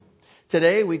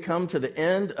Today we come to the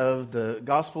end of the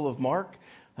Gospel of Mark.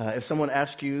 If someone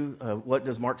asks you, what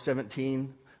does Mark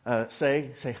 17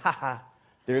 say ha,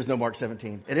 there is no Mark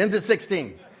 17. It ends at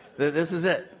 16. This is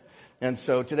it. And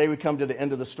so today we come to the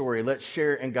end of the story. Let's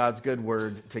share in God's good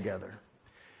word together.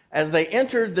 As they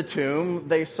entered the tomb,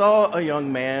 they saw a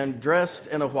young man dressed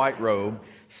in a white robe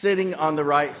sitting on the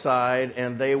right side,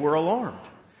 and they were alarmed.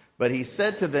 But he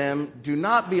said to them, "Do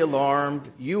not be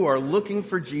alarmed. You are looking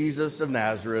for Jesus of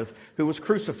Nazareth, who was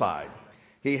crucified.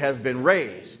 He has been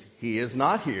raised. He is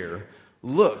not here.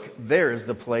 Look, there is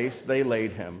the place they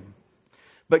laid him.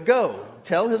 But go,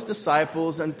 tell his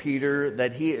disciples and Peter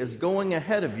that he is going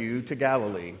ahead of you to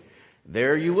Galilee.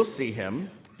 There you will see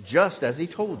him, just as he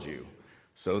told you."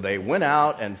 So they went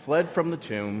out and fled from the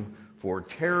tomb, for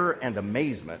terror and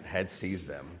amazement had seized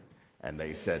them. And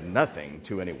they said nothing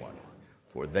to anyone,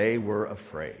 for they were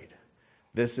afraid.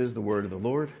 This is the word of the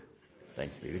Lord.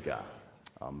 Thanks be to God.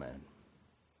 Amen.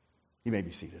 You may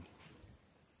be seated.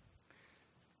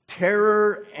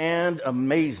 Terror and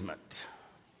amazement.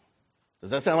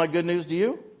 Does that sound like good news to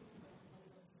you?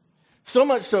 So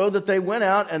much so that they went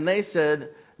out and they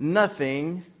said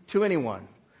nothing to anyone.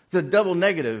 It's a double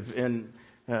negative in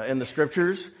the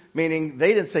scriptures, meaning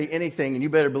they didn't say anything, and you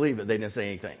better believe it, they didn't say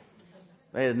anything.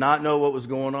 They did not know what was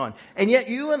going on. And yet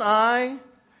you and I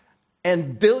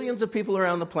and billions of people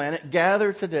around the planet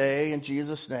gather today in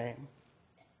Jesus' name.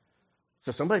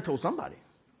 So somebody told somebody.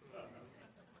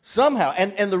 Somehow.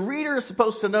 And the reader is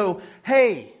supposed to know,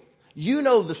 hey, you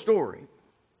know the story.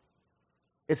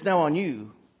 It's now on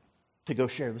you to go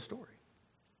share the story.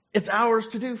 It's ours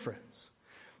to do, friends.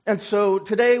 And so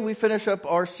today we finish up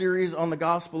our series on the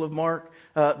Gospel of Mark.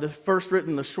 The first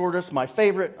written, the shortest, my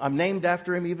favorite. I'm named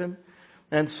after him even.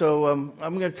 And so I'm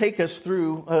going to take us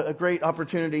through a great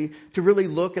opportunity to really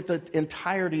look at the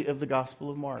entirety of the Gospel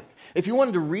of Mark. If you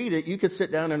wanted to read it, you could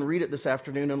sit down and read it this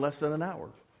afternoon in less than an hour.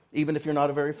 Even if you're not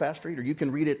a very fast reader, you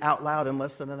can read it out loud in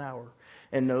less than an hour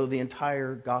and know the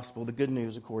entire Gospel, the good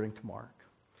news according to Mark.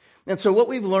 And so what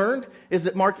we've learned is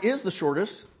that Mark is the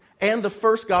shortest and the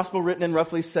first Gospel written in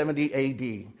roughly 70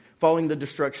 A.D., following the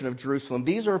destruction of Jerusalem.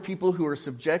 These are people who are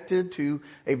subjected to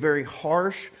a very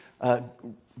harsh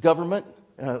government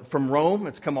from Rome.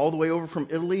 It's come all the way over from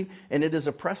Italy, and it is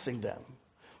oppressing them.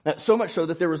 So much so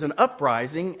that there was an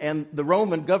uprising, and the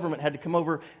Roman government had to come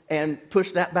over and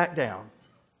push that back down.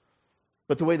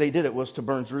 But the way they did it was to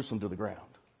burn Jerusalem to the ground,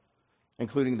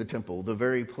 including the temple, the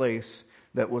very place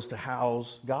that was to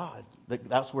house God.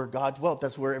 That's where God dwelt.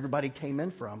 That's where everybody came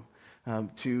in from.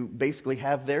 To basically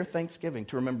have their Thanksgiving,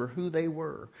 to remember who they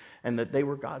were and that they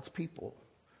were God's people.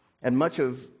 And much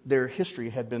of their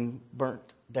history had been burnt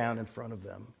down in front of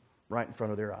them, right in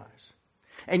front of their eyes.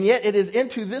 And yet it is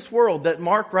into this world that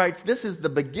Mark writes, this is the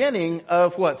beginning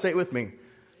of what? Say it with me.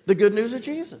 The good news of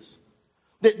Jesus.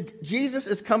 That Jesus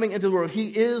is coming into the world. He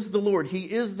is the Lord. He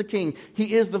is the King.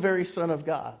 He is the very Son of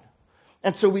God.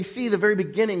 And so we see the very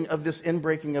beginning of this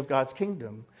inbreaking of God's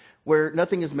kingdom, where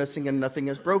nothing is missing and nothing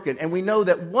is broken. And we know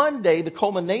that one day the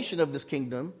culmination of this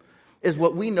kingdom is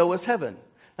what we know as heaven,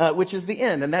 which is the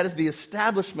end. And that is the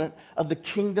establishment of the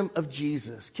kingdom of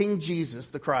Jesus, King Jesus,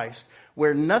 the Christ,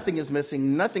 where nothing is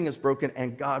missing, nothing is broken,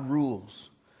 and God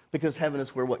rules. Because heaven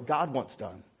is where what God wants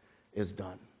done is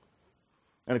done.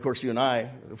 And of course, you and I,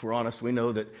 if we're honest, we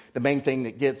know that the main thing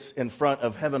that gets in front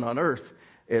of heaven on earth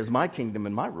is my kingdom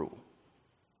and my rule.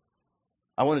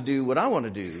 I want to do what I want to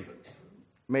do.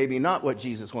 Maybe not what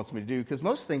Jesus wants me to do, because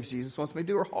most things Jesus wants me to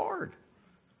do are hard.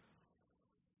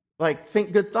 Like,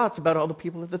 think good thoughts about all the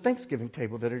people at the Thanksgiving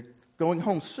table that are going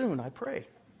home soon, I pray.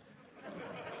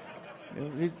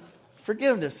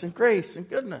 Forgiveness and grace and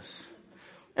goodness.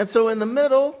 And so in the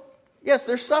middle, yes,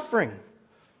 there's suffering.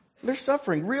 There's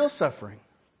suffering, real suffering.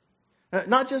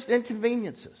 Not just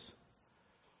inconveniences.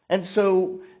 And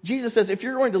so Jesus says, if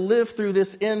you're going to live through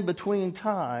this in-between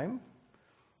time,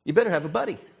 you better have a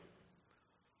buddy.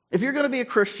 If you're going to be a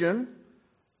Christian,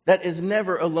 that is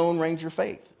never a Lone Ranger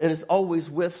faith. It is always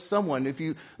with someone. If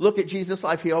you look at Jesus'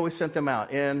 life, he always sent them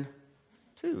out in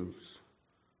twos.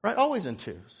 Right? Always in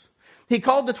twos. He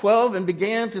called the 12 and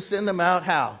began to send them out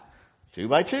how? 2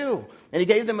 by 2. And he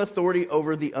gave them authority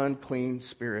over the unclean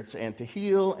spirits, and to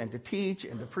heal and to teach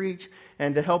and to preach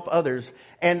and to help others.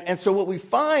 And so what we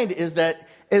find is that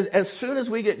as soon as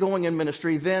we get going in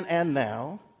ministry, then and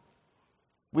now,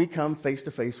 we come face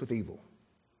to face with evil.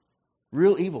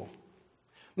 Real evil.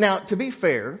 Now, to be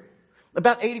fair,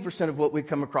 about 80% of what we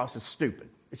come across is stupid.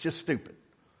 It's just stupid.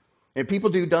 And people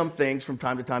do dumb things from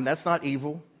time to time. That's not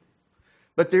evil.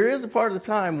 But there is a part of the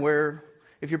time where,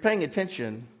 if you're paying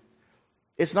attention,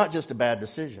 it's not just a bad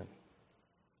decision.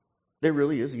 There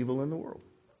really is evil in the world.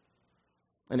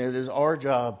 And it is our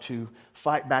job to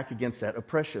fight back against that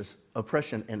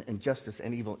oppression and injustice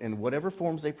and evil in whatever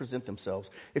forms they present themselves.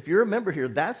 If you're a member here,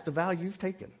 that's the vow you've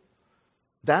taken.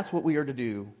 That's what we are to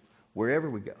do wherever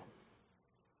we go.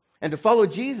 And to follow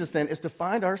Jesus then is to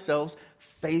find ourselves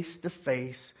face to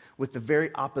face with the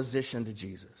very opposition to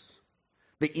Jesus.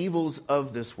 The evils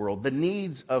of this world, the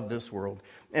needs of this world.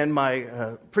 And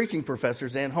my preaching professor,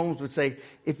 Zan Holmes, would say,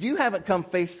 if you haven't come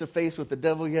face to face with the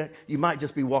devil yet, you might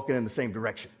just be walking in the same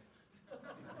direction.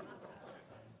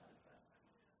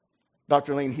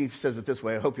 Dr. Lane Heath says it this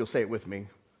way. I hope you'll say it with me.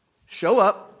 Show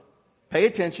up, pay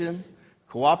attention,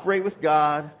 cooperate with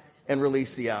God, and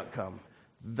release the outcome.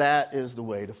 That is the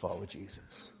way to follow Jesus.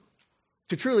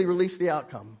 To truly release the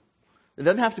outcome. It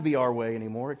doesn't have to be our way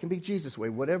anymore. It can be Jesus' way,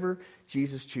 whatever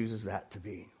Jesus chooses that to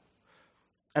be.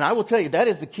 And I will tell you, that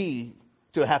is the key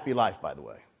to a happy life, by the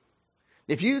way.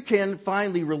 If you can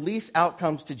finally release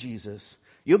outcomes to Jesus,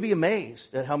 you'll be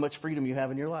amazed at how much freedom you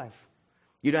have in your life.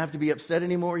 You don't have to be upset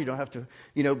anymore. You don't have to,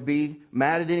 be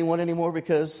mad at anyone anymore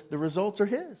because the results are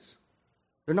His.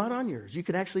 They're not on yours. You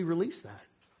can actually release that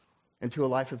into a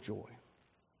life of joy.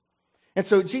 And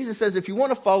so Jesus says, if you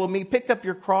want to follow me, pick up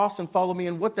your cross and follow me.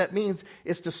 And what that means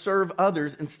is to serve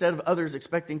others instead of others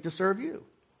expecting to serve you.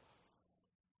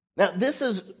 Now, this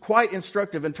is quite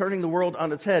instructive in turning the world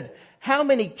on its head. How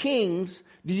many kings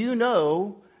do you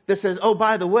know that says, oh,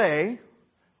 by the way,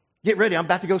 get ready, I'm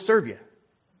about to go serve you?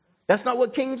 That's not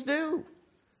what kings do.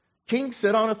 Kings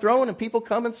sit on a throne and people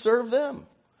come and serve them.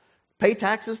 Pay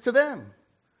taxes to them.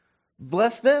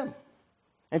 Bless them.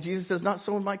 And Jesus says, not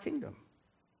so in my kingdom.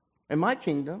 In my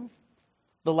kingdom,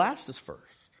 the last is first,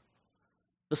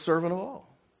 the servant of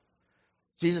all.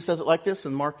 Jesus says it like this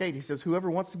in Mark 8. He says, whoever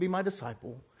wants to be my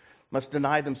disciple must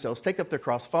deny themselves, take up their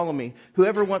cross, follow me.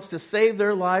 Whoever wants to save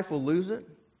their life will lose it,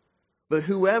 but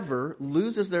whoever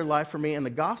loses their life for me and the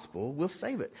gospel will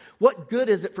save it. What good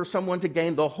is it for someone to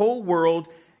gain the whole world,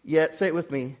 yet, say it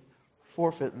with me,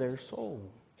 forfeit their soul?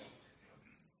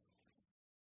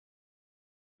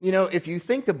 If you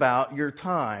think about your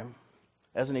time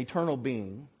as an eternal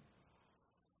being,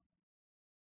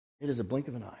 it is a blink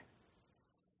of an eye.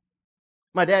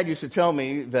 My dad used to tell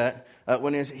me that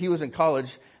when he was in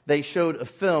college, they showed a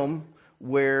film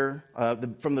where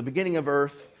from the beginning of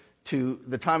Earth to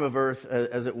the time of Earth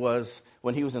as it was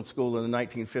when he was in school in the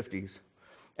 1950s.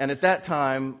 And at that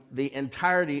time, the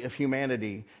entirety of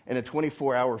humanity in a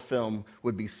 24-hour film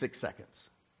would be 6 seconds.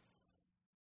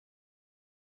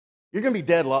 You're going to be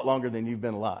dead a lot longer than you've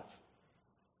been alive.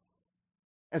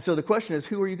 And so the question is,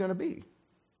 who are you going to be?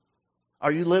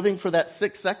 Are you living for that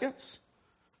 6 seconds?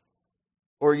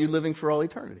 Or are you living for all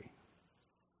eternity?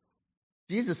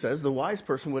 Jesus says the wise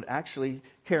person would actually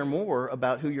care more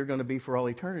about who you're going to be for all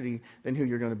eternity than who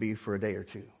you're going to be for a day or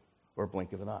two or a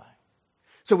blink of an eye.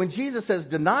 So when Jesus says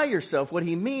deny yourself, what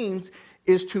he means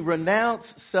is to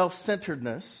renounce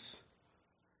self-centeredness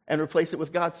and replace it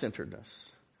with God-centeredness.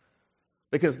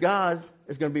 Because God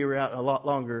is going to be around a lot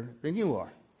longer than you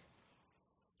are.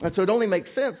 And so it only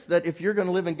makes sense that if you're going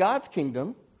to live in God's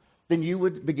kingdom, then you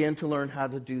would begin to learn how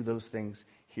to do those things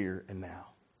here and now.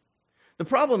 The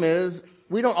problem is,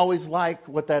 we don't always like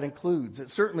what that includes. It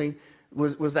certainly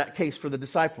was that case for the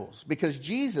disciples. Because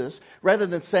Jesus, rather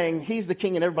than saying he's the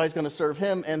king and everybody's going to serve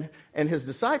him and his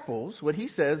disciples, what he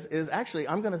says is actually,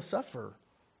 I'm going to suffer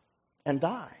and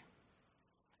die.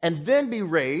 And then be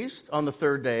raised on the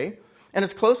third day. And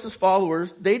his closest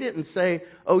followers, they didn't say,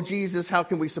 oh, Jesus, how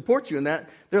can we support you in that?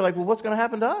 They're like, well, what's going to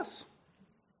happen to us?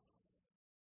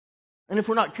 And if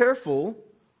we're not careful,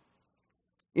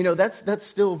 that's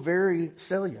still very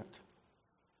salient.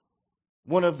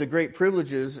 One of the great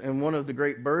privileges and one of the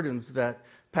great burdens that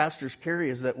pastors carry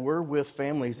is that we're with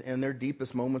families in their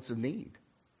deepest moments of need.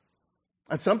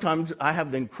 And sometimes I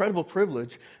have the incredible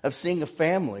privilege of seeing a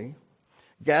family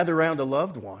gather around a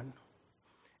loved one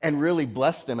and really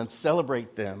bless them and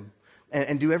celebrate them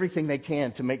and do everything they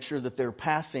can to make sure that their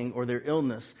passing or their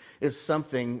illness is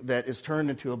something that is turned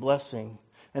into a blessing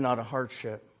and not a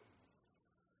hardship.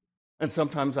 And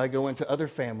sometimes I go into other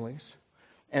families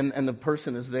and the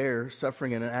person is there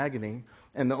suffering in an agony,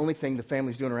 and the only thing the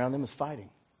family's doing around them is fighting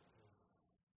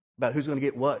about who's going to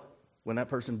get what when that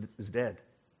person is dead.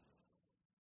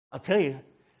 I'll tell you,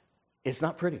 it's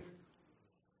not pretty.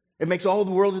 It makes all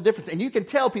the world a difference. And you can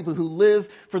tell people who live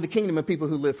for the kingdom and people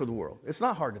who live for the world. It's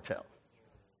not hard to tell.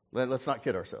 Let's not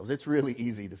kid ourselves. It's really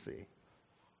easy to see.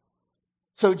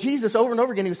 So Jesus, over and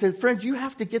over again, he would say, friends, you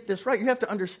have to get this right. You have to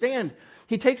understand.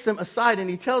 He takes them aside and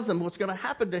he tells them what's going to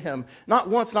happen to him. Not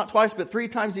once, not twice, but 3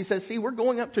 times he says, see, we're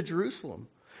going up to Jerusalem.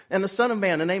 And the Son of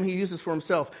Man, the name he uses for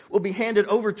himself, will be handed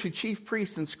over to chief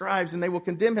priests and scribes, and they will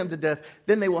condemn him to death.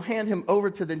 Then they will hand him over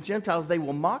to the Gentiles. They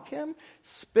will mock him,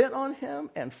 spit on him,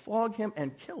 and flog him,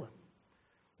 and kill him.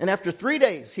 And after 3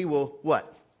 days, he will,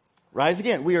 what? Rise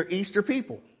again. We are Easter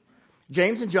people.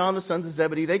 James and John, the sons of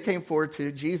Zebedee, they came forward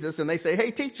to Jesus, and they say,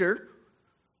 hey, teacher,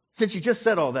 since you just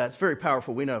said all that, it's very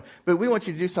powerful, we know, but we want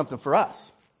you to do something for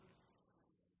us.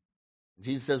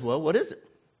 Jesus says, well, what is it?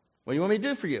 What do you want me to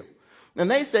do for you? And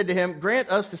they said to him, grant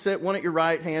us to sit one at your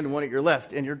right hand and one at your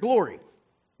left in your glory,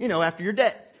 after you're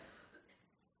dead.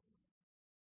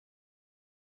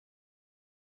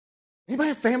 Anybody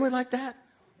have family like that?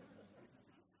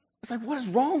 It's like, what is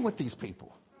wrong with these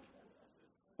people?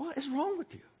 What is wrong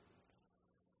with you?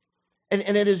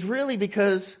 And it is really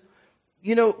because,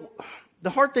 the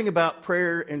hard thing about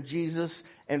prayer and Jesus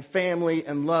and family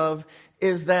and love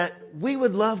is that we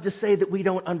would love to say that we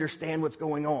don't understand what's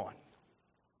going on.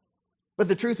 But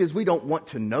the truth is we don't want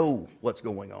to know what's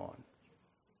going on.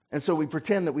 And so we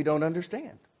pretend that we don't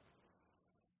understand.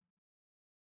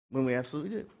 When we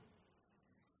absolutely do.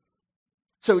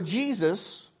 So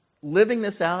Jesus, living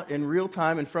this out in real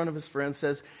time in front of his friends,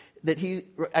 says that he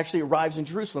actually arrives in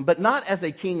Jerusalem. But not as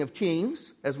a king of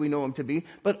kings, as we know him to be,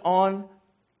 but on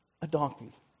a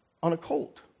donkey, on a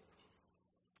colt.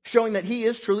 Showing that he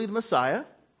is truly the Messiah,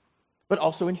 but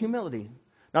also in humility.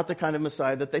 Not the kind of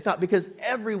Messiah that they thought. Because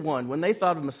everyone, when they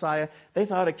thought of Messiah, they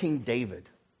thought of King David.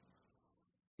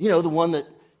 The one that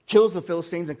kills the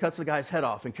Philistines and cuts the guy's head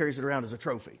off and carries it around as a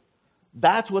trophy.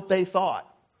 That's what they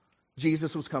thought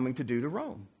Jesus was coming to do to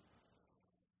Rome.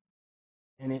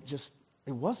 And it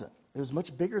wasn't. It was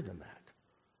much bigger than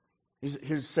that.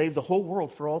 He's saved the whole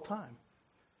world for all time.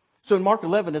 So in Mark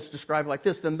 11, it's described like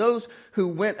this. Then those who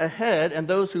went ahead and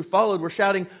those who followed were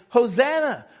shouting,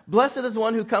 Hosanna! Blessed is the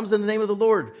one who comes in the name of the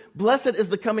Lord. Blessed is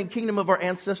the coming kingdom of our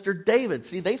ancestor David.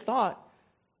 See, they thought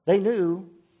they knew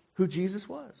who Jesus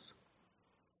was.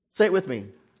 Say it with me.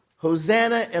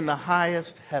 Hosanna in the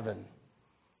highest heaven.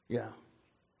 Yeah.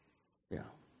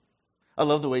 I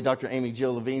love the way Dr. Amy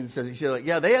Jill Levine says, she's like,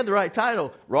 yeah, they had the right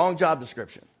title, wrong job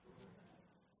description.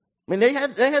 I mean, they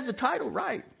had the title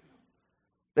right.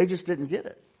 They just didn't get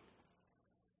it.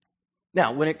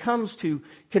 Now, when it comes to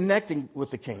connecting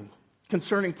with the King,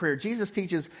 concerning prayer, Jesus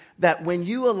teaches that when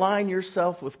you align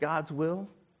yourself with God's will,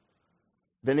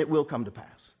 then it will come to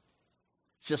pass.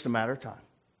 It's just a matter of time.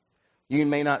 You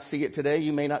may not see it today.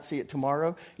 You may not see it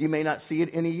tomorrow. You may not see it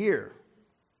in a year.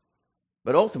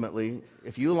 But ultimately,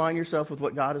 if you align yourself with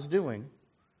what God is doing,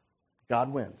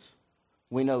 God wins.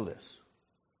 We know this.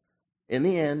 In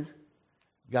the end,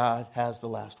 God has the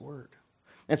last word.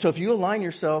 And so if you align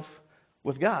yourself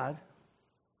with God,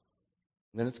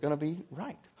 then it's going to be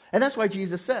right. And that's why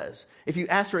Jesus says, if you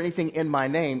ask for anything in my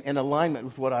name in alignment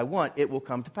with what I want, it will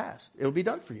come to pass. It will be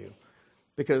done for you.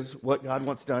 Because what God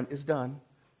wants done is done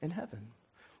in heaven.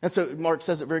 And so Mark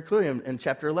says it very clearly in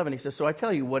chapter 11. He says, so I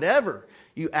tell you, whatever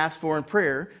you ask for in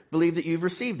prayer, believe that you've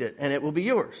received it, and it will be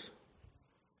yours.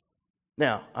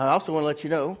 Now, I also want to let you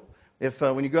know, if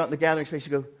when you go out in the gathering space,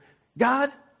 you go,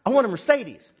 God, I want a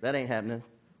Mercedes. That ain't happening.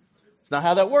 It's not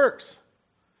how that works.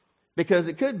 Because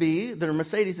it could be that a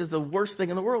Mercedes is the worst thing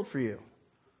in the world for you.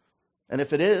 And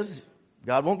if it is,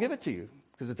 God won't give it to you,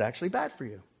 because it's actually bad for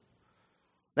you.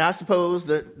 Now, I suppose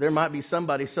that there might be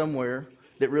somebody somewhere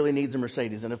that really needs a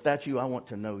Mercedes. And if that's you, I want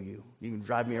to know you. You can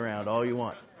drive me around all you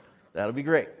want. That'll be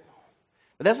great.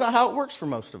 But that's not how it works for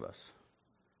most of us.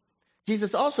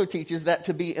 Jesus also teaches that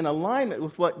to be in alignment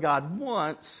with what God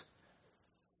wants,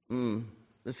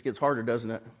 this gets harder, doesn't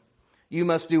it? You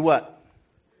must do what?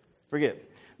 Forgive.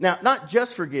 Now, not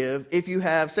just forgive if you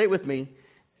have, say it with me,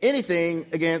 anything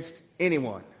against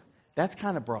anyone. That's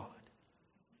kind of broad.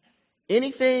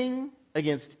 Anything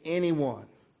against anyone.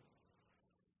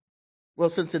 Well,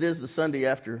 since it is the Sunday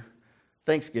after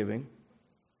Thanksgiving,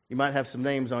 you might have some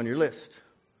names on your list.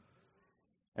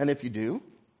 And if you do,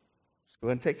 just go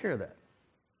ahead and take care of that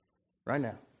right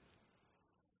now.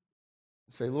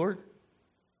 Say, Lord,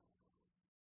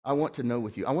 I want to know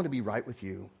with you. I want to be right with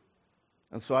you.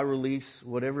 And so I release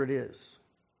whatever it is.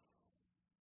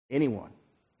 Anyone,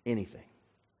 anything.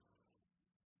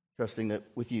 Trusting that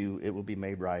with you it will be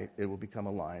made right. It will become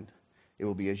aligned. It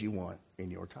will be as you want in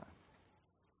your time.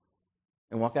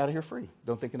 And walk out of here free.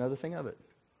 Don't think another thing of it.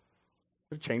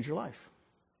 It'll change your life.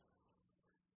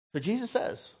 So Jesus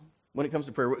says, when it comes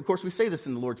to prayer, of course we say this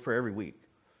in the Lord's Prayer every week.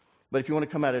 But if you want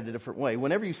to come at it a different way,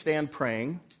 whenever you stand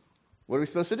praying, what are we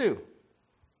supposed to do?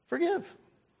 Forgive.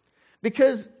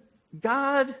 Because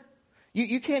God,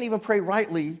 you can't even pray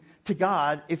rightly to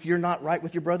God if you're not right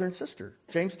with your brother and sister.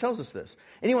 James tells us this.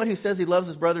 Anyone who says he loves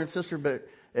his brother and sister but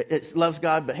it loves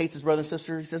God but hates his brother and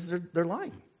sister, he says they're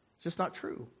lying. It's just not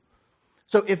true.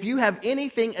 So if you have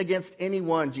anything against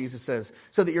anyone, Jesus says,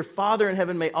 so that your Father in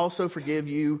heaven may also forgive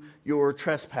you your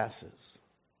trespasses.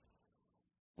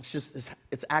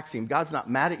 It's axiom. God's not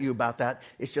mad at you about that.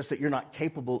 It's just that you're not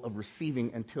capable of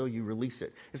receiving until you release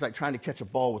it. It's like trying to catch a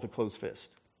ball with a closed fist.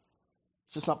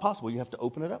 It's just not possible. You have to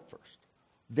open it up first.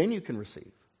 Then you can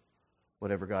receive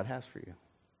whatever God has for you.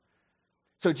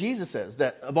 So Jesus says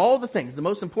that of all the things, the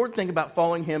most important thing about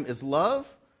following him is love,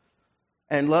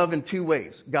 and love in two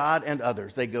ways, God and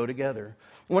others. They go together.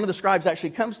 One of the scribes actually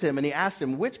comes to him and he asks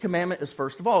him, which commandment is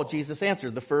first of all? Jesus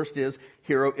answered, the first is,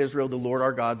 Hear, O Israel, the Lord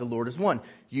our God, the Lord is one.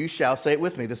 You shall say it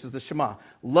with me. This is the Shema.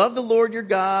 Love the Lord your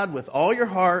God with all your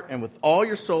heart and with all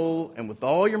your soul and with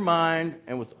all your mind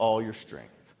and with all your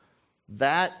strength.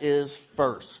 That is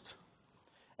first.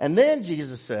 And then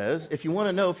Jesus says, if you want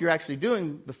to know if you're actually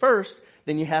doing the first,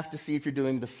 then you have to see if you're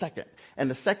doing the second. And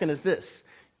the second is this.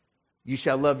 You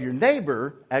shall love your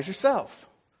neighbor as yourself.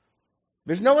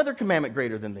 There's no other commandment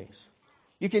greater than these.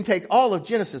 You can take all of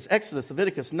Genesis, Exodus,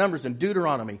 Leviticus, Numbers, and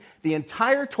Deuteronomy, the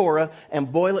entire Torah,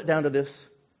 and boil it down to this.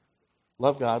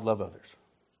 Love God, love others.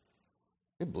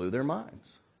 It blew their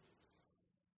minds.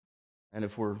 And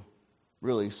if we're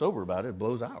really sober about it, it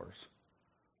blows ours.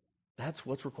 That's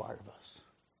what's required of us.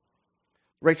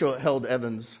 Rachel Held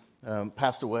Evans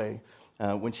passed away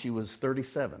when she was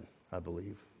 37, I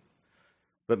believe.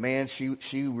 But man,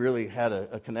 she really had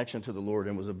a connection to the Lord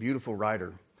and was a beautiful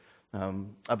writer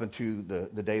up until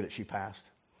the day that she passed.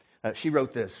 She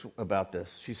wrote this about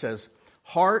this. She says,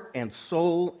 heart and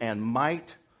soul and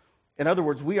might. In other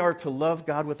words, we are to love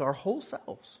God with our whole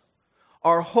selves.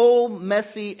 Our whole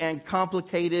messy and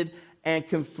complicated and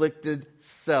conflicted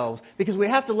selves. Because we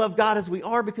have to love God as we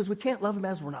are because we can't love him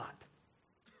as we're not.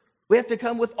 We have to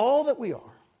come with all that we are.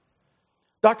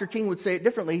 Dr. King would say it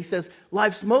differently. He says,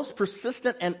 life's most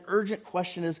persistent and urgent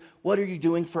question is, what are you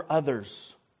doing for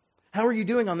others? How are you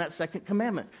doing on that second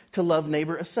commandment? To love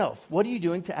neighbor as self. What are you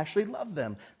doing to actually love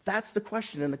them? That's the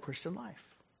question in the Christian life.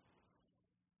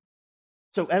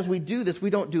 So as we do this,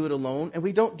 we don't do it alone, and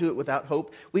we don't do it without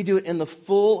hope. We do it in the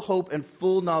full hope and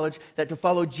full knowledge that to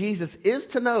follow Jesus is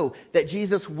to know that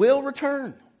Jesus will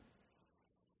return.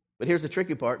 But here's the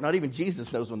tricky part. Not even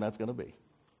Jesus knows when that's going to be.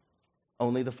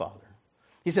 Only the Father.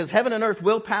 He says, heaven and earth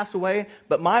will pass away,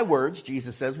 but my words,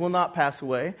 Jesus says, will not pass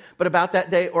away. But about that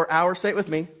day or hour, say it with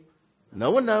me, no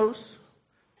one knows,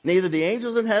 neither the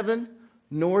angels in heaven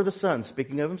nor the Son,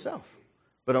 speaking of himself,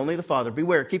 but only the Father.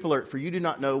 Beware, keep alert, for you do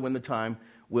not know when the time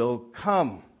will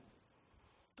come.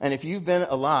 And if you've been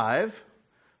alive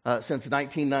since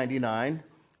 1999,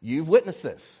 you've witnessed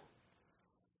this.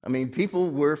 I mean, people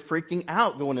were freaking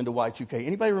out going into Y2K.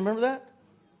 Anybody remember that?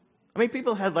 I mean,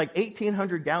 people had like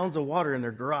 1,800 gallons of water in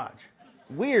their garage.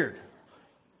 Weird.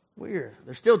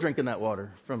 They're still drinking that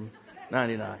water from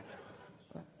 99.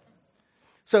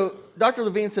 So Dr.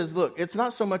 Levine says, look, it's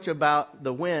not so much about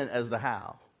the when as the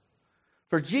how.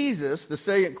 For Jesus, the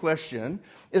salient question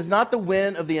is not the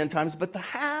when of the end times, but the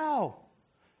how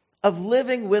of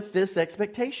living with this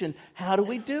expectation. How do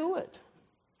we do it?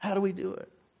 How do we do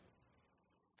it?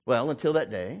 Well, until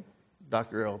that day,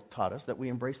 Dr. Earl taught us that we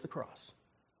embrace the cross.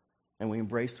 And we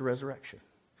embrace the resurrection.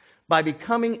 By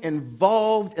becoming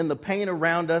involved in the pain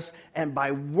around us and by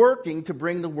working to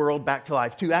bring the world back to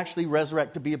life, to actually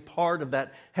resurrect, to be a part of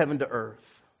that heaven to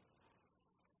earth.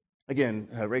 Again,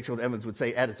 Rachel Evans would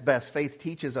say, at its best, faith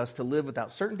teaches us to live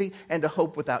without certainty and to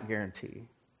hope without guarantee.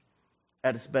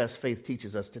 At its best, faith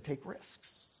teaches us to take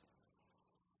risks.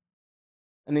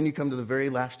 And then you come to the very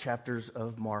last chapters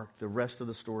of Mark, the rest of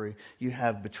the story. You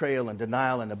have betrayal and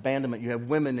denial and abandonment. You have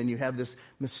women and you have this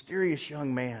mysterious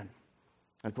young man.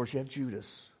 And of course you have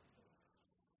Judas,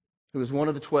 who was one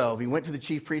of the 12. He went to the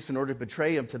chief priests in order to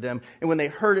betray him to them. And when they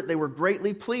heard it, they were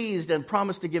greatly pleased and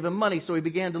promised to give him money. So he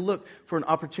began to look for an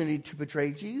opportunity to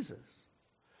betray Jesus.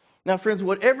 Now, friends,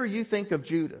 whatever you think of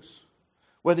Judas,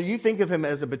 whether you think of him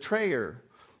as a betrayer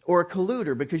or a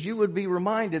colluder, because you would be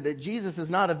reminded that Jesus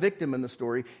is not a victim in the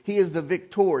story. He is the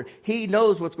victor. He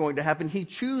knows what's going to happen. He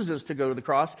chooses to go to the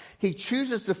cross. He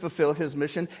chooses to fulfill his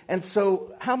mission. And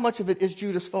so how much of it is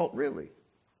Judas' fault, really?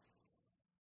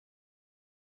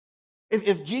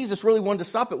 If Jesus really wanted to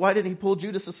stop it, why didn't he pull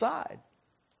Judas aside?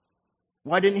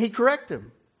 Why didn't he correct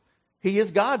him? He is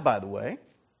God, by the way.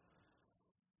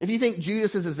 If you think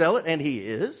Judas is a zealot, and he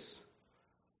is,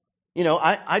 you know,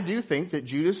 I do think that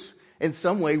Judas in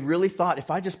some way really thought, if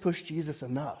I just push Jesus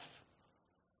enough,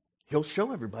 he'll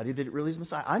show everybody that it really is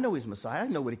Messiah. I know he's Messiah. I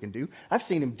know what he can do. I've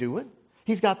seen him do it.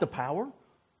 He's got the power.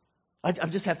 I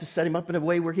just have to set him up in a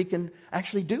way where he can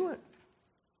actually do it.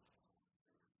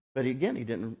 But again, he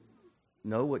didn't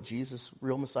know what Jesus'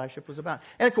 real messiahship was about.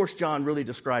 And of course, John really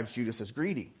describes Judas as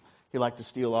greedy. He liked to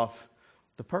steal off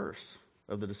the purse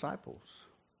of the disciples.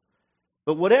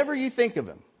 But whatever you think of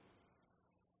him,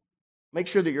 make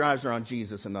sure that your eyes are on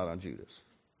Jesus and not on Judas.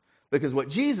 Because what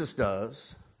Jesus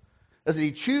does is that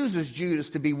he chooses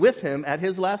Judas to be with him at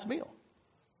his last meal.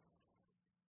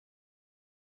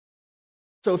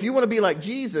 So if you want to be like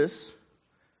Jesus,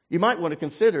 you might want to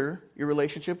consider your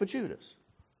relationship with Judas.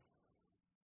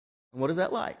 And what is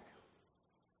that like?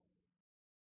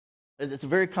 It's a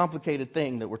very complicated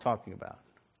thing that we're talking about.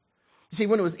 You see,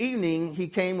 when it was evening, he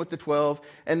came with the 12,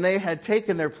 and they had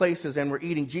taken their places and were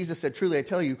eating. Jesus said, "Truly, I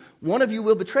tell you, one of you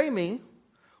will betray me,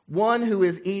 one who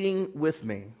is eating with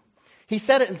me." He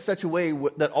said it in such a way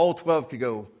that all 12 could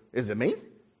go, "Is it me?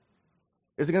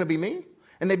 Is it going to be me?"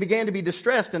 And they began to be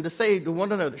distressed and to say to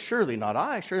one another, "Surely not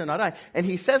I, surely not I." And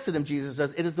he says to them, Jesus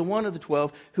says, "It is the one of the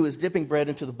 12 who is dipping bread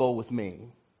into the bowl with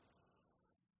me."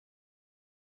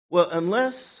 Well,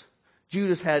 unless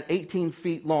Judas had 18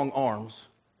 feet long arms,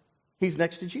 he's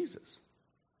next to Jesus.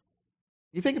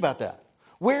 You think about that.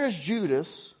 Where is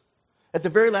Judas at the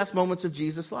very last moments of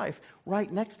Jesus' life?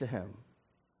 Right next to him.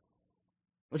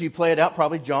 If you play it out,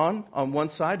 probably John on one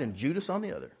side and Judas on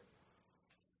the other.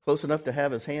 Close enough to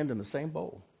have his hand in the same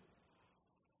bowl.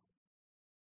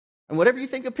 And whatever you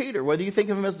think of Peter, whether you think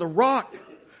of him as the rock,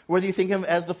 whether you think of him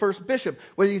as the first bishop,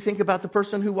 whether you think about the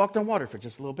person who walked on water for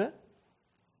just a little bit,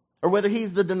 or whether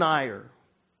he's the denier,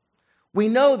 we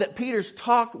know that Peter's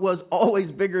talk was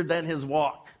always bigger than his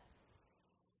walk.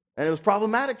 And it was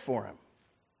problematic for him.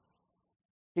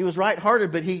 He was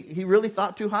right-hearted, but he really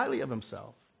thought too highly of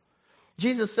himself.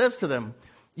 Jesus says to them,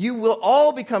 "You will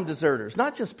all become deserters,"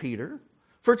 not just Peter.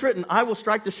 "For it's written, I will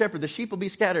strike the shepherd, the sheep will be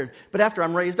scattered. But after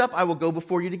I'm raised up, I will go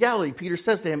before you to Galilee." Peter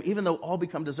says to him, "Even though all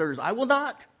become deserters, I will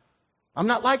not. I'm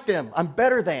not like them. I'm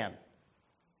better than."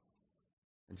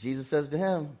 And Jesus says to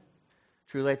him,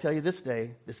 "Truly I tell you, this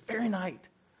day, this very night,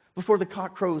 before the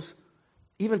cock crows,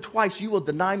 even twice you will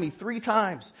deny me 3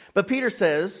 times. But Peter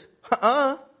says,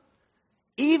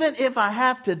 "Even if I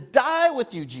have to die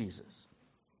with you, Jesus."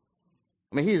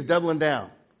 I mean, he is doubling down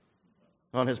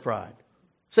on his pride.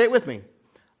 Say it with me.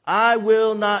 "I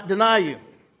will not deny you."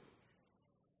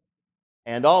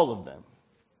 And all of them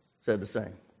said the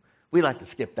same. We like to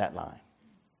skip that line.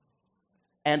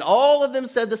 And all of them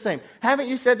said the same. Haven't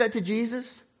you said that to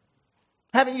Jesus?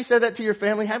 Haven't you said that to your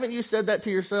family? Haven't you said that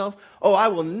to yourself? "Oh, I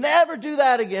will never do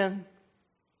that again.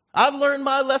 I've learned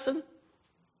my lesson.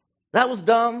 That was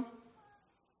dumb.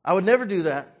 I would never do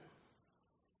that."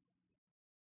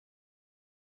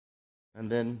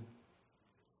 And then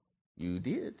you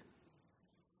did.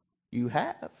 You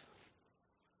have.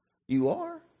 You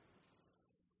are.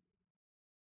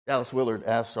 Dallas Willard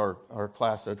asked our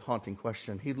class a haunting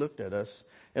question. He looked at us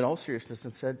in all seriousness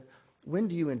and said, "When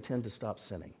do you intend to stop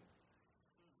sinning?"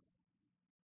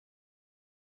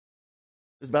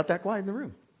 It was about that quiet in the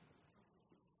room.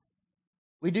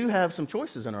 We do have some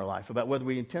choices in our life about whether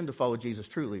we intend to follow Jesus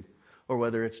truly or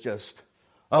whether it's just,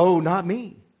 "Oh, not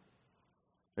me."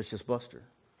 It's just bluster.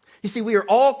 You see, we are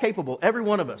all capable, every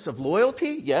one of us, of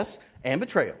loyalty, yes, and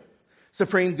betrayal.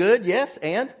 Supreme good, yes,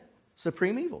 and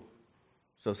supreme evil.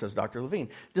 So says Dr. Levine.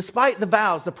 Despite the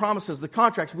vows, the promises, the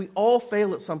contracts, we all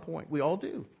fail at some point. We all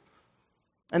do.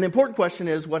 And the important question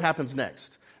is, what happens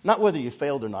next? Not whether you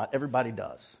failed or not. Everybody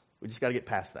does. We just got to get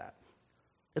past that.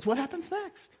 It's what happens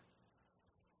next.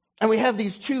 And we have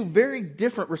these 2 very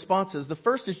different responses. The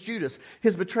first is Judas,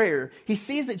 his betrayer. He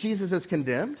sees that Jesus is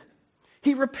condemned.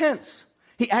 He repents.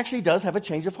 He actually does have a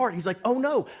change of heart. He's like, "Oh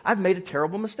no, I've made a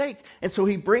terrible mistake." And so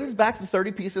he brings back the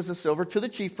 30 pieces of silver to the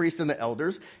chief priests and the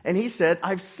elders. And he said,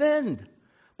 "I've sinned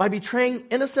by betraying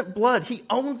innocent blood." He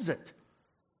owns it.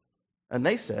 And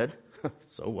they said,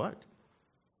 "So what?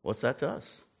 What's that to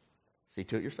us? See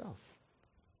to it yourself."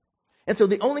 And so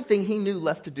the only thing he knew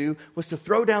left to do was to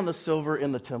throw down the silver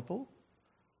in the temple,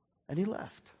 and he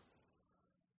left.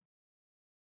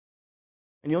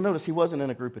 And you'll notice he wasn't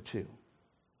in a group of 2.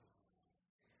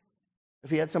 If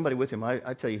he had somebody with him,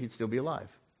 I tell you, he'd still be alive.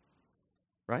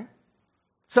 Right?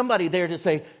 Somebody there to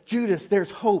say, "Judas, there's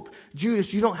hope.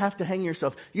 Judas, you don't have to hang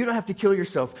yourself. You don't have to kill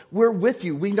yourself. We're with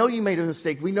you. We know you made a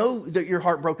mistake. We know that you're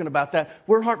heartbroken about that.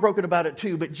 We're heartbroken about it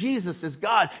too. But Jesus is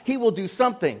God. He will do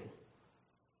something."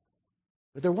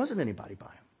 But there wasn't anybody by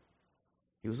him.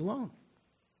 He was alone.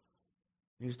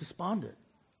 He was despondent.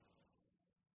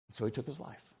 And so he took his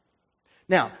life.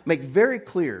 Now, make very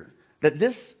clear that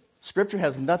this Scripture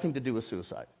has nothing to do with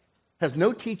suicide. It has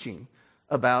no teaching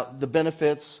about the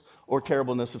benefits or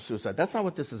terribleness of suicide. That's not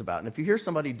what this is about. And if you hear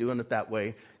somebody doing it that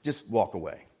way, just walk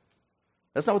away.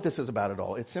 That's not what this is about at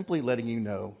all. It's simply letting you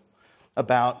know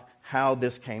about how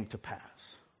this came to pass.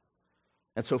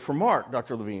 And so for Mark,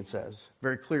 Dr. Levine says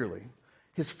very clearly,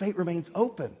 his fate remains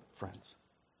open, friends.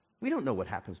 We don't know what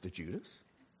happens to Judas.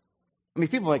 I mean,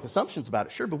 people make assumptions about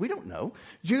it, sure, but we don't know.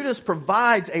 Judas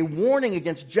provides a warning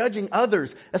against judging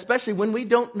others, especially when we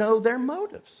don't know their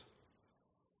motives.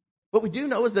 What we do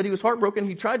know is that he was heartbroken.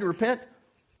 He tried to repent.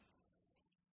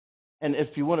 And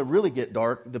if you want to really get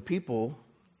dark, the people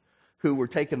who were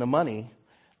taking the money,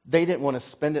 they didn't want to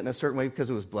spend it in a certain way because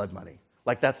it was blood money.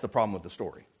 Like, that's the problem with the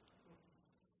story.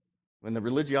 When the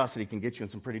religiosity can get you in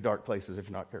some pretty dark places if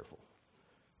you're not careful.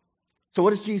 So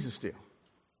what does Jesus do?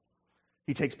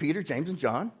 He takes Peter, James, and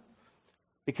John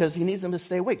because he needs them to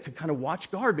stay awake, to kind of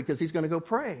watch guard because he's going to go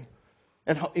pray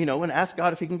and ask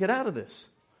God if he can get out of this.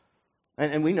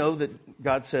 And we know that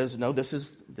God says, no, this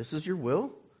is your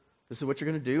will. This is what you're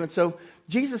going to do. And so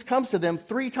Jesus comes to them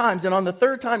 3 times. And on the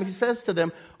 3rd time, he says to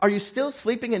them, are you still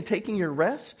sleeping and taking your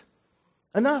rest?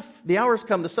 Enough. The hour has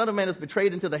come. The Son of Man is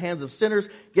betrayed into the hands of sinners.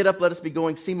 Get up, let us be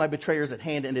going. See, my betrayer is at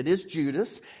hand. And it is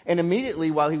Judas. And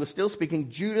immediately, while he was still speaking,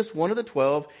 Judas, one of the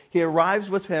 12, he arrives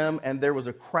with him. And there was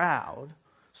a crowd,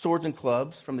 swords and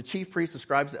clubs, from the chief priests, the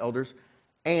scribes, the elders.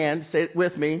 And, say it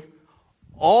with me,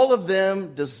 all of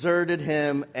them deserted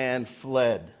him and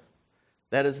fled.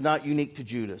 That is not unique to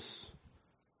Judas.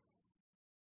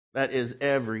 That is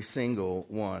every single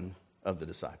one of the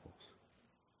disciples.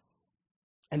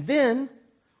 And then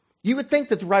you would think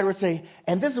that the writer would say,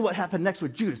 and this is what happened next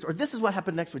with Judas, or this is what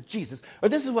happened next with Jesus, or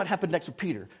this is what happened next with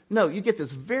Peter. No, you get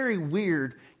this very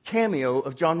weird cameo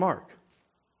of John Mark.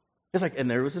 It's like,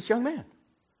 and there was this young man.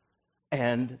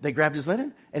 And they grabbed his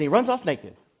linen, and he runs off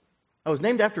naked. I was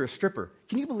named after a stripper.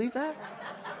 Can you believe that?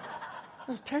 That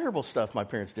was terrible stuff my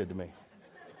parents did to me.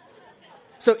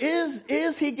 So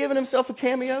is he giving himself a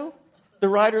cameo, the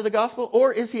writer of the gospel,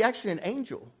 or is he actually an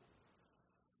angel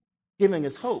giving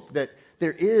us hope that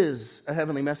there is a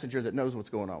heavenly messenger that knows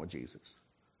what's going on with Jesus?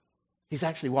 He's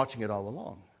actually watching it all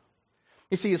along.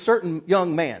 You see, a certain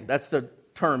young man, that's the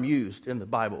term used in the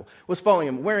Bible, was following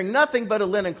him, wearing nothing but a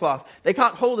linen cloth. They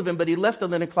caught hold of him, but he left the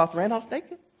linen cloth, ran off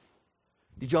naked.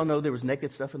 Did y'all know there was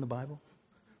naked stuff in the Bible?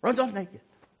 Runs off naked.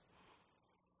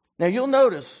 Now you'll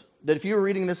notice that if you were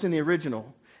reading this in the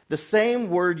original, the same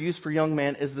word used for young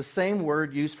man is the same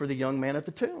word used for the young man at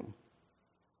the tomb.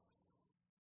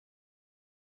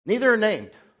 Neither are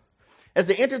named. As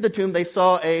they entered the tomb, they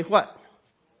saw a what?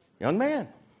 Young man,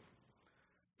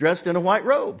 dressed in a white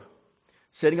robe,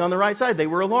 sitting on the right side. They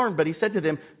were alarmed, but he said to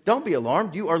them, don't be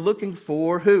alarmed. You are looking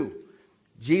for who?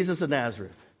 Jesus of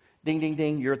Nazareth. Ding, ding,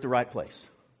 ding, you're at the right place.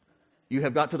 You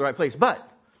have got to the right place. But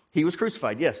he was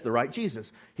crucified. Yes, the right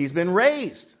Jesus. He's been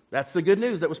raised. That's the good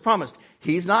news that was promised.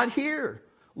 He's not here.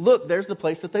 Look, there's the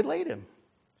place that they laid him.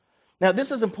 Now,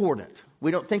 this is important. We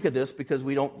don't think of this because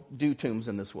we don't do tombs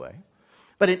in this way.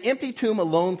 But an empty tomb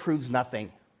alone proves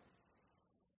nothing.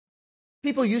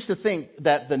 People used to think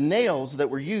that the nails that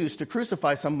were used to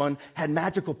crucify someone had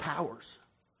magical powers.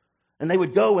 And they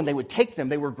would go and they would take them.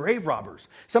 They were grave robbers.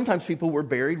 Sometimes people were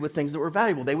buried with things that were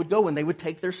valuable. They would go and they would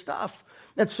take their stuff.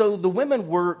 And so the women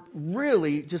were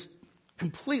really just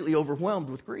completely overwhelmed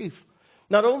with grief.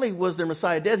 Not only was their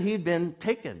Messiah dead, he had been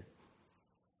taken.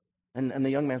 And the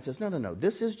young man says, no,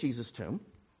 this is Jesus' tomb,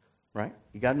 right?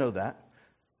 You got to know that.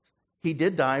 He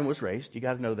did die and was raised. You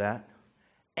got to know that.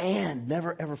 And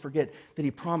never, ever forget that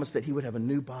he promised that he would have a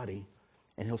new body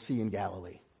and he'll see you in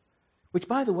Galilee. Which,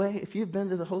 by the way, if you've been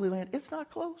to the Holy Land, it's not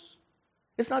close.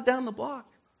 It's not down the block.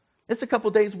 It's a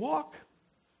couple days' walk.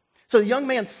 So the young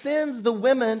man sends the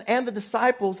women and the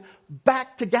disciples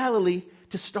back to Galilee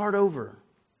to start over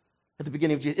at the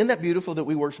beginning of Jesus. Isn't that beautiful that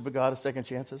we worship a God of second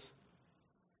chances?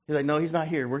 He's like, no, he's not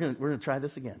here. We're going to try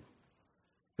this again.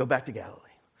 Go back to Galilee.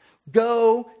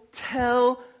 Go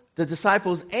tell the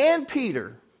disciples and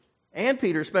Peter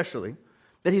especially,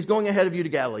 that he's going ahead of you to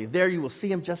Galilee. There you will see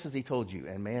him just as he told you.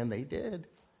 And man, they did.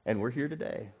 And we're here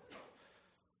today.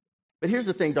 But here's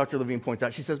the thing Dr. Levine points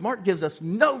out. She says, Mark gives us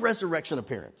no resurrection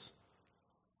appearance.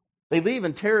 They leave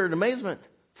in terror and amazement,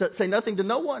 say nothing to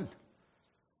no one.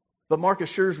 But Mark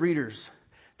assures readers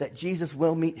that Jesus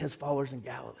will meet his followers in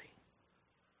Galilee.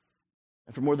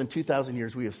 And for more than 2,000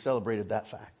 years, we have celebrated that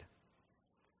fact.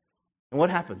 And what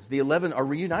happens? The 11 are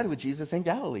reunited with Jesus in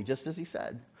Galilee, just as he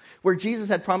said, where Jesus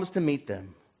had promised to meet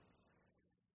them.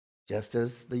 Just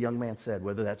as the young man said,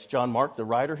 whether that's John Mark, the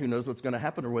writer, who knows what's going to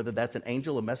happen, or whether that's an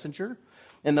angel, a messenger.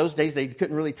 In those days, they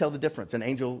couldn't really tell the difference. An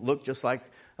angel looked just like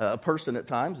a person at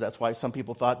times. That's why some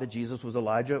people thought that Jesus was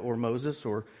Elijah or Moses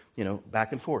or,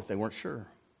 back and forth. They weren't sure.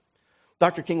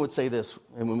 Dr. King would say this,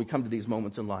 and when we come to these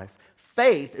moments in life,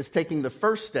 faith is taking the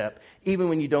first step even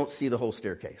when you don't see the whole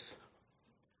staircase.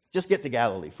 Just get to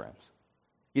Galilee, friends.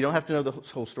 You don't have to know the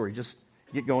whole story. Just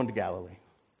get going to Galilee.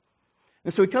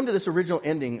 And so we come to this original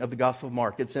ending of the Gospel of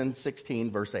Mark. It's in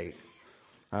 16, verse 8.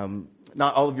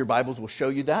 Not all of your Bibles will show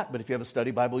you that, but if you have a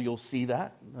study Bible, you'll see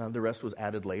that. The rest was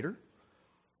added later.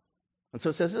 And so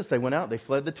it says this, they went out, they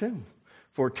fled the tomb.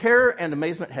 For terror and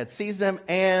amazement had seized them,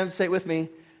 and, say it with me,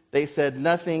 they said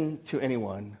nothing to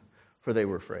anyone, for they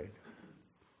were afraid.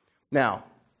 Now,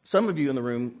 some of you in the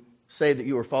room say that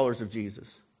you are followers of Jesus.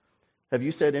 Have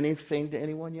you said anything to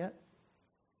anyone yet?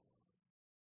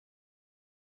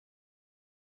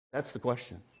 That's the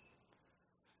question.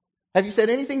 Have you said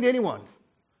anything to anyone?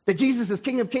 That Jesus is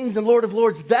King of Kings and Lord of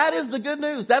Lords. That is the good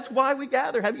news. That's why we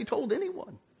gather. Have you told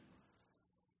anyone?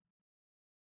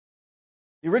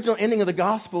 The original ending of the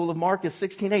Gospel of Mark is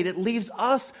 16:8. It leaves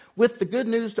us with the good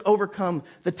news to overcome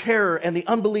the terror and the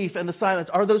unbelief and the silence.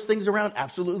 Are those things around?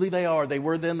 Absolutely they are. They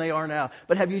were then, they are now.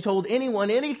 But have you told anyone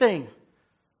anything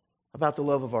about the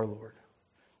love of our Lord?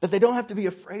 That they don't have to be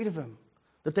afraid of Him.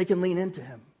 That they can lean into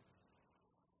Him.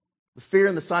 The fear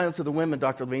and the silence of the women,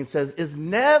 Dr. Levine says, is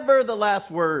never the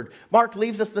last word. Mark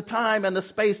leaves us the time and the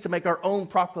space to make our own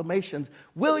proclamations.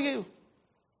 Will you?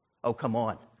 Oh, come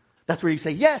on. That's where you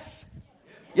say, yes.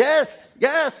 Yes,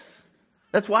 yes.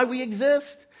 That's why we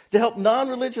exist. To help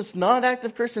non-religious,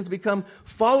 non-active Christians become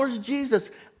followers of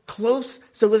Jesus, close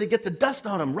so that they get the dust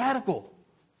on them, radical,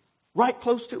 right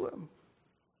close to Him.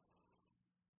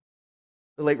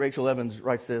 The late Rachel Evans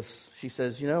writes this. She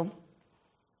says,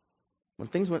 when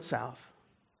things went south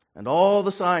and all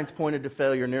the signs pointed to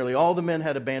failure, nearly all the men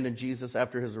had abandoned Jesus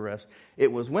after His arrest.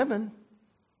 It was women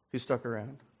who stuck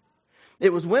around.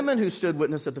 It was women who stood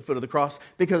witness at the foot of the cross,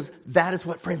 because that is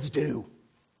what friends do.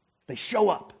 They show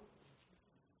up.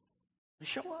 They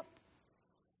show up.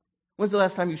 When's the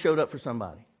last time you showed up for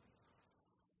somebody?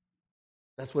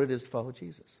 That's what it is to follow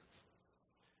Jesus.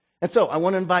 And so I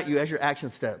want to invite you as your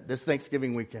action step this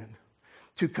Thanksgiving weekend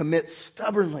to commit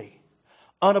stubbornly,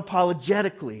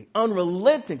 unapologetically,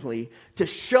 unrelentingly to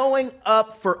showing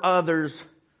up for others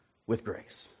with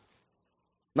grace.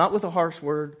 Not with a harsh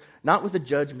word, not with a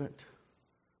judgment.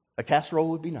 A casserole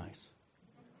would be nice.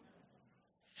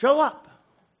 Show up.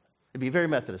 It'd be very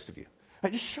Methodist of you.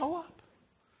 Just show up.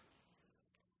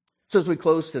 So as we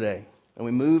close today and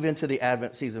we move into the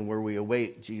Advent season where we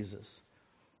await Jesus,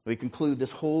 we conclude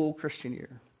this whole Christian year,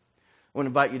 I want to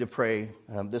invite you to pray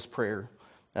this prayer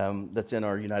that's in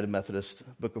our United Methodist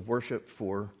Book of Worship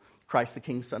for Christ the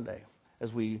King Sunday,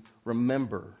 as we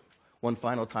remember one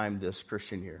final time this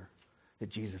Christian year that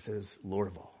Jesus is Lord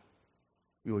of all.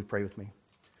 Will you pray with me?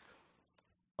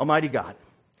 Almighty God,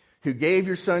 who gave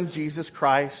your Son Jesus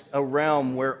Christ a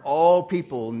realm where all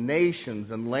people, nations,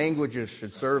 and languages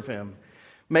should serve Him,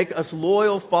 make us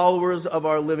loyal followers of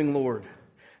our living Lord,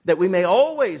 that we may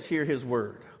always hear His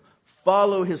word,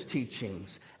 follow His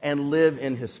teachings, and live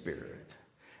in His Spirit,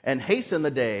 and hasten the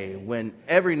day when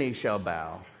every knee shall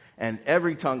bow and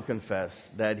every tongue confess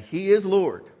that He is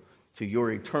Lord, to your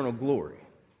eternal glory.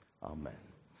 Amen.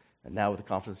 And now with the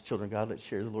confidence of children of God, let's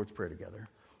share the Lord's Prayer together.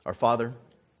 Our Father,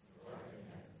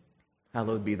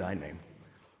 hallowed be Thy name.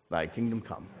 Thy kingdom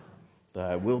come.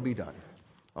 Thy will be done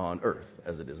on earth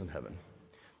as it is in heaven.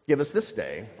 Give us this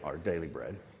day our daily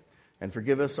bread, and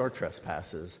forgive us our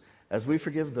trespasses as we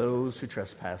forgive those who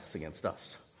trespass against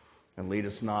us. And lead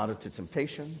us not into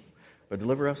temptation, but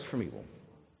deliver us from evil.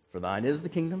 For Thine is the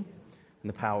kingdom, and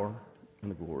the power, and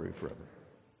the glory forever.